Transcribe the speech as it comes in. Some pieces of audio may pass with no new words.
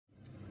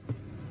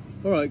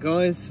Alright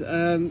guys,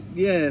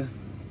 yeah,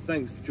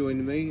 thanks for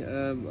joining me.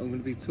 I'm going to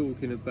be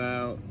talking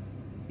about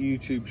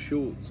YouTube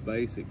Shorts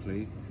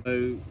basically.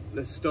 So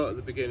let's start at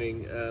the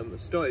beginning. I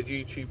started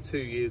YouTube 2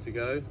 years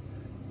ago,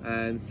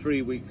 and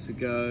 3 weeks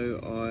ago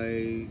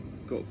I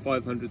got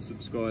 500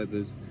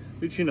 subscribers,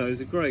 which, you know,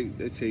 is a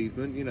great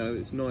achievement. You know,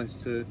 it's nice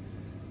to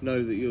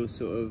know that you're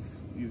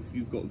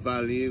you've got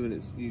value,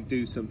 and you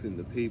do something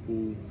that people,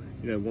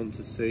 you know, want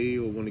to see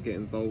or want to get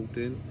involved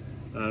in.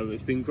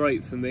 It's been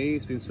great for me.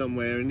 It's been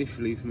somewhere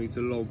initially for me to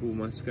log all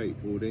my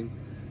skateboarding,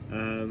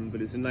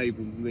 but it's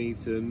enabled me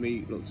to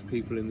meet lots of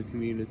people in the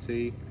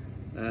community,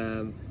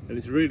 and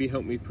it's really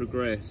helped me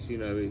progress. You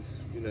know, it's,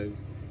 you know,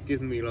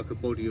 given me like a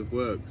body of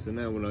work, so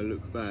now when I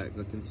look back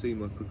I can see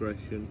my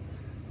progression.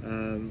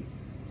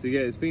 So yeah,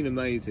 it's been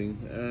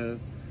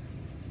amazing.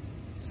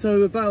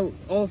 So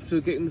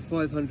after getting the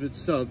 500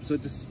 subs, I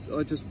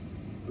just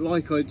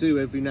like I do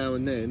every now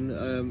and then,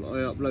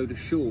 I upload a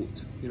short,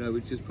 you know,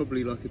 which is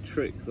probably like a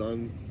trick that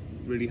I'm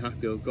really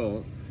happy I've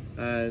got.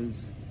 And,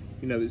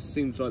 you know, it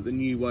seems like the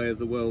new way of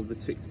the world, the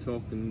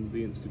TikTok and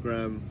the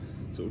Instagram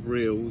sort of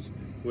reels,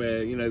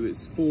 where, you know,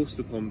 it's forced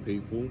upon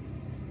people,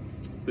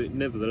 but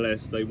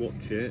nevertheless they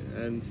watch it.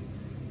 And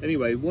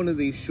anyway, one of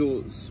these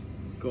shorts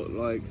got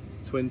like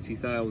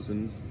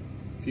 20,000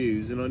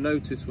 views, and I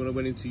noticed when I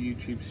went into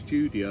YouTube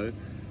Studio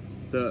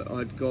that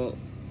I'd got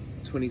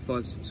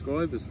 25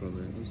 subscribers from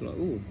it. I was like,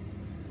 oh.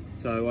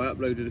 So I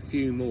uploaded a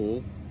few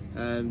more,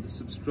 and the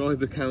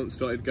subscriber count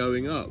started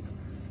going up,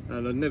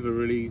 and I'd never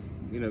really,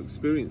 you know,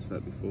 experienced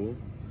that before.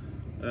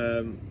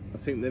 I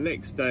think the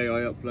next day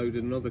I uploaded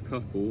another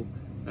couple,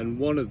 and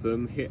one of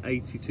them hit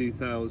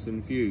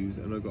 82,000 views,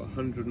 and I got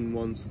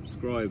 101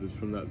 subscribers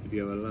from that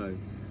video alone.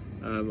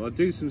 I'll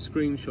do some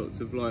screenshots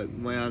of like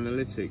my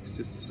analytics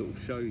just to sort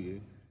of show you.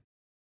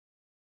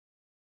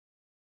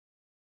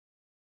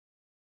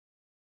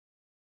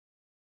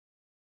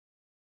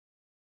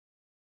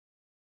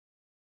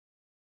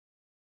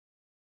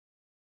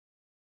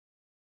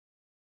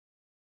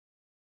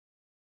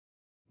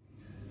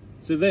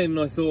 So then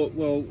I thought,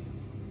 well,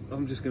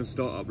 I'm just going to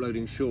start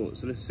uploading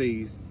shorts. So let's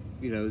see,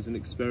 you know, as an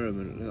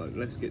experiment, like,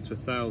 let's get to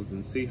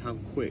 1,000, see how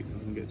quick I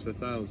can get to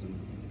 1,000.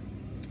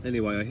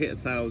 Anyway, I hit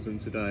 1,000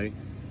 today.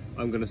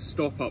 I'm going to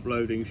stop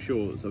uploading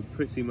shorts. I've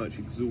pretty much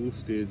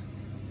exhausted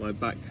my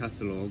back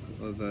catalogue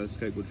of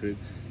skateboard tricks.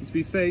 And to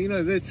be fair, you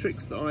know, they're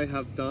tricks that I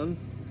have done,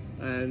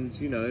 and,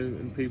 you know,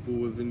 and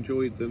people have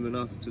enjoyed them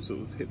enough to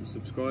sort of hit the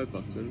subscribe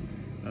button.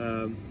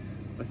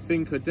 I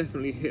think I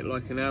definitely hit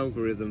like an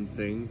algorithm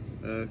thing.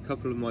 A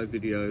couple of my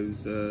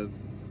videos, I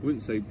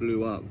wouldn't say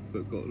blew up,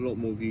 but got a lot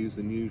more views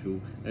than usual.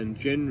 And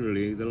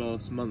generally, the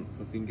last month,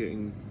 I've been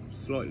getting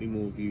slightly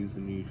more views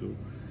than usual.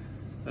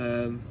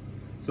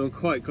 So I'm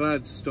quite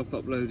glad to stop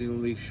uploading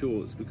all these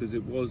shorts, because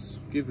it was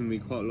giving me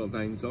quite a lot of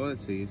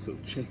anxiety, sort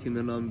of checking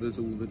the numbers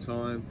all the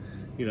time.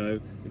 You know,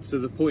 to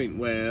the point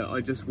where I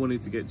just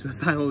wanted to get to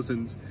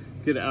 1,000,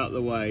 get it out of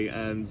the way,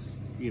 and,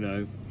 you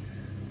know.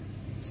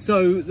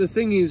 So the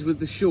thing is with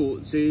the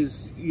shorts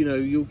is, you know,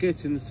 you're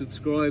getting the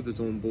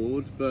subscribers on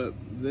board, but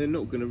they're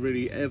not going to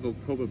really ever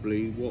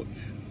probably watch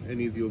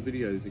any of your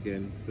videos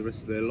again for the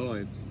rest of their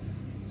lives.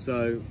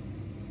 So,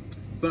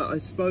 but I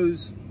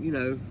suppose, you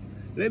know,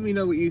 let me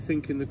know what you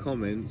think in the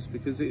comments,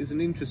 because it is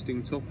an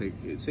interesting topic.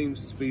 It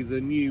seems to be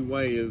the new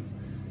way of,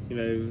 you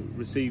know,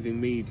 receiving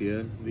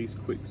media, these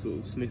quick sort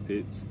of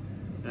snippets,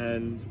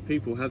 and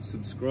people have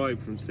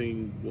subscribed from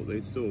seeing what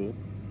they saw.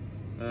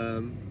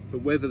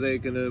 But whether they're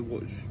going to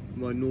watch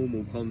my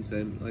normal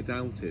content, I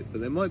doubt it.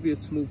 But there might be a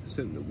small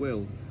percent that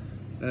will.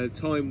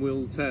 Time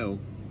will tell.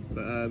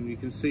 But you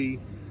can see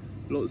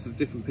lots of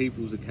different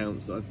people's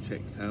accounts that I've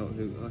checked out.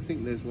 I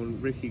think there's one,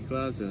 Ricky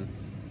Glazer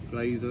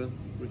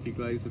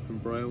from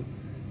Braille.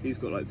 He's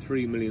got like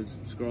 3 million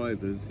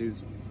subscribers. His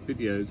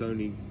videos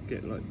only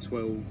get like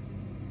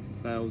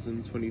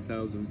 12,000,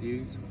 20,000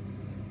 views.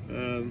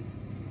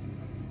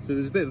 So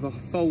there's a bit of a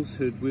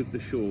falsehood with the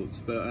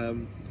shorts, but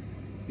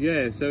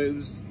yeah,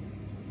 so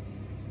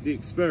the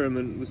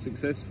experiment was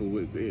successful.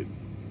 It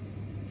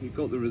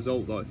got the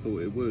result that I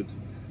thought it would.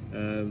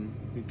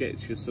 It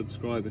gets your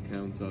subscriber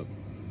count up.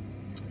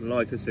 And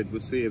like I said,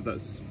 we'll see if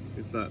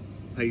that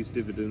pays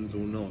dividends or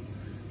not.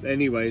 But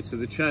anyway, so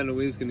the channel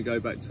is going to go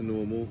back to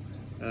normal.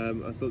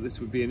 I thought this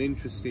would be an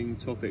interesting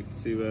topic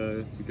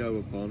to go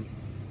upon,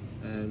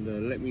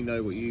 and let me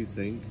know what you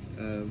think.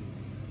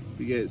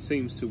 But yeah, it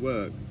seems to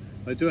work.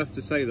 I do have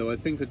to say though, I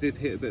think I did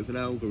hit a bit of an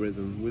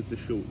algorithm with the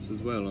shorts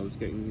as well. I was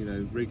getting, you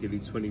know, regularly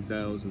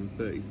 20,000,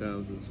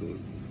 30,000 sort of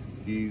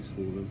views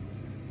for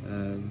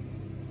them.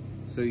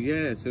 So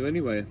yeah, so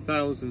anyway,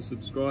 1,000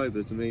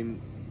 subscribers. I mean,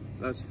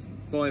 that's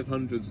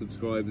 500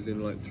 subscribers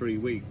in like 3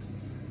 weeks.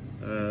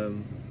 So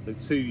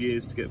 2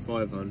 years to get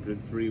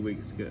 500, 3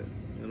 weeks to get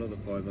another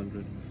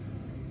 500.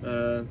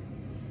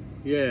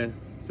 Yeah,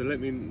 so let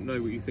me know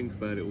what you think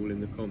about it all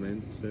in the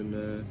comments,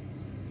 and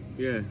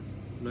yeah,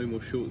 no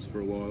more shorts for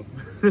a while.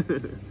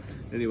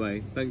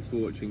 Anyway, thanks for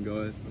watching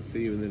guys. I'll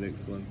see you in the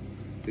next one.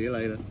 See you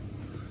later.